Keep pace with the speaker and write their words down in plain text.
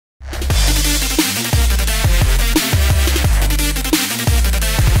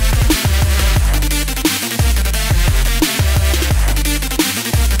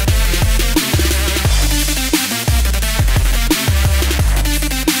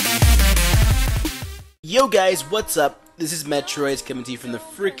Yo guys, what's up? This is NukeTown coming to you from the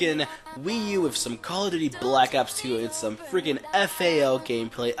freaking Wii U with some Call of Duty Black Ops 2 and some freaking FAL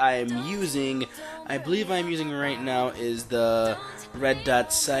gameplay. I believe I'm using right now is the red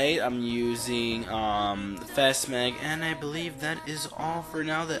dot sight. I'm using fast mag, and I believe that is all for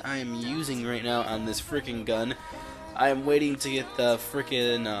now that I am using right now on this freaking gun. I am waiting to get the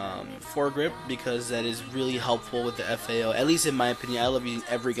freaking foregrip because that is really helpful with the FAL. At least in my opinion, I love using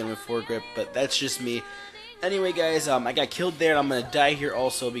every gun with foregrip, but that's just me. Anyway, guys, I got killed there, and I'm gonna die here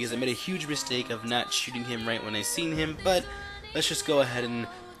also because I made a huge mistake of not shooting him right when I seen him. But let's just go ahead and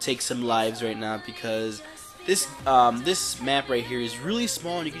take some lives right now because this map right here is really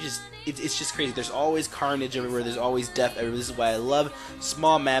small, and you can it's just crazy. There's always carnage everywhere. There's always death everywhere. This is why I love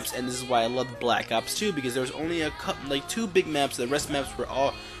small maps, and this is why I love Black Ops 2 because there was only a couple, like 2 big maps. The rest of the maps were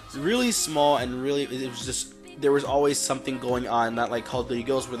all really small, and really it was just there was always something going on. Not like Call of Duty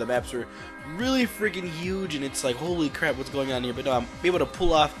Ghosts where the maps were really freaking huge, and it's like holy crap, what's going on here? But I'm able to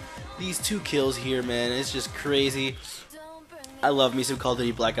pull off these 2 kills here, man. It's just crazy. I love me some Call of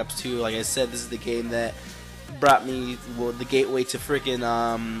Duty Black Ops 2. Like I said, this is the game that brought me the gateway to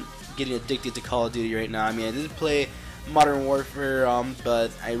freaking getting addicted to Call of Duty right now. I mean, I did play Modern Warfare,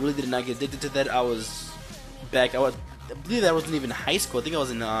 but I really did not get addicted to that. I believe I wasn't even in high school. I think I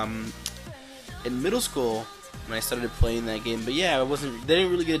was in middle school when I started playing that game. But yeah, they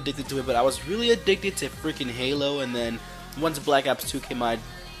didn't really get addicted to it, but I was really addicted to freaking Halo. And then once Black Ops 2 came out,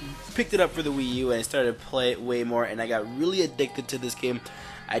 I picked it up for the Wii U and I started to play it way more, and I got really addicted to this game.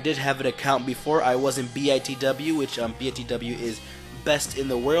 I did have an account before. I was in BITW, which BITW is best in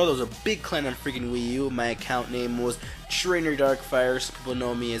the world. It was a big clan on freaking Wii U. My account name was Trainer.Darkfire. Some people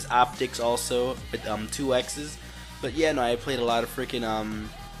know me as Optics also with 2 X's. But yeah, no, I played a lot of freaking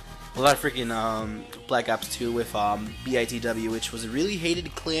Black Ops 2 with BITW, which was a really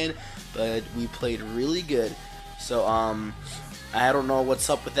hated clan, but we played really good. So I don't know what's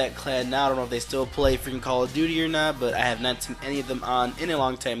up with that clan now. I don't know if they still play freaking Call of Duty or not, but I have not seen any of them on in a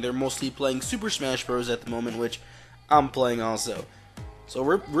long time. They're mostly playing Super Smash Bros. At the moment, which I'm playing also. So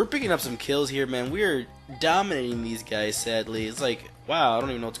we're picking up some kills here, man. We are dominating these guys, sadly. It's like, wow, I don't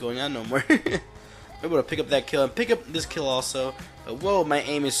even know what's going on no more. I'm able to pick up that kill and pick up this kill also. But whoa, my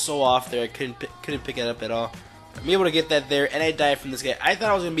aim is so off there. I couldn't pick it up at all. I'm able to get that there, and I died from this guy. I thought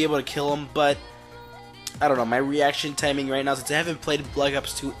I was going to be able to kill him, but I don't know. My reaction timing right now, since I haven't played Black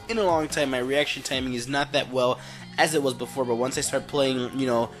Ops 2 in a long time, my reaction timing is not that well as it was before. But once I start playing, you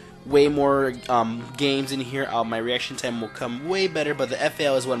know, way more games in here, my reaction time will come way better. But the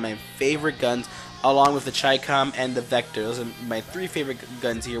FAL is one of my favorite guns, along with the Chi-Com and the Vector. Those are my 3 favorite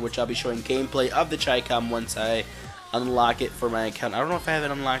guns here, which I'll be showing gameplay of the Chi-Com once I unlock it for my account. I don't know if I have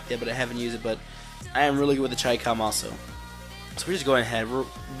it unlocked yet, but I haven't used it. But I am really good with the Chi-Com also. So we're just going ahead. We're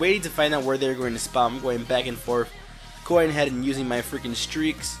waiting to find out where they're going to spawn. I'm going back and forth, going ahead and using my freaking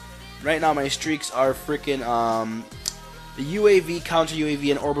streaks. Right now my streaks are freaking the UAV, counter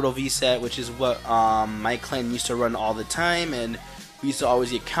UAV, and orbital VSAT, which is what my clan used to run all the time, and we used to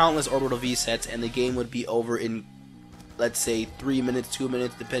always get countless orbital VSATs, and the game would be over in, let's say, 3 minutes, 2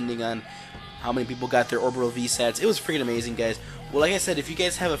 minutes, depending on how many people got their orbital VSATs. It was freaking amazing, guys. Well, like I said, if you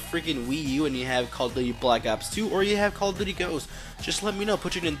guys have a freaking Wii U and you have Call of Duty Black Ops 2 or you have Call of Duty Ghosts, just let me know.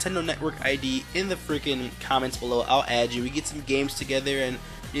 Put your Nintendo Network ID in the freaking comments below. I'll add you. We get some games together and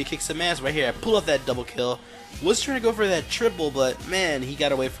you kick some ass. Right here, I pull off that double kill. Was trying to go for that triple, but man, he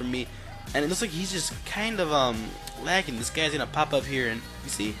got away from me. And it looks like he's just kind of lagging. This guy's gonna pop up here, and you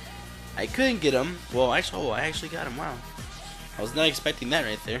see, I couldn't get him. Well, actually, I actually got him. Wow, I was not expecting that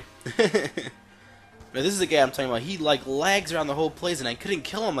right there. But this is the guy I'm talking about. He like lags around the whole place, and I couldn't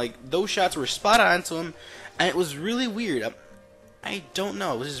kill him. Like those shots were spot on to him, and it was really weird. I don't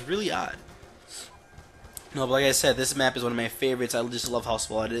know. It was just really odd. No, but like I said, this map is one of my favorites. I just love how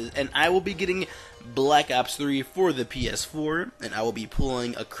small it is. And I will be getting Black Ops 3 for the PS4, and I will be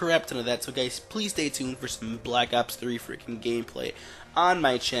pulling a crap ton of that. So guys, please stay tuned for some Black Ops 3 freaking gameplay on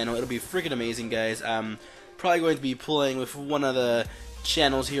my channel. It'll be freaking amazing, guys. I'm probably going to be pulling with one of the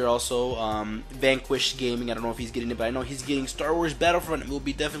channels here also, Vanquish Gaming. I don't know if he's getting it, but I know he's getting Star Wars Battlefront, and we'll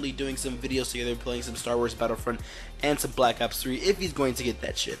be definitely doing some videos together playing some Star Wars Battlefront and some Black Ops 3 if he's going to get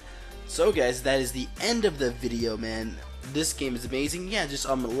that shit. So guys, that is the end of the video, man. This game is amazing. Yeah, just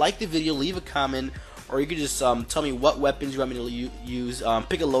like the video, leave a comment, or you could just tell me what weapons you want me to use.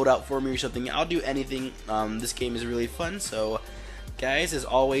 Pick a loadout for me or something. I'll do anything. This game is really fun. So guys, as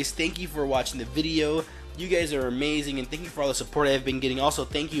always, thank you for watching the video. You guys are amazing, and thank you for all the support I've been getting. Also,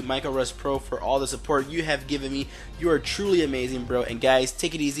 thank you, Michael Pro, for all the support you have given me. You are truly amazing, bro. And guys,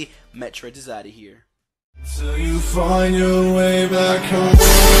 take it easy. NukeTown is out of here. Till you find your way back home.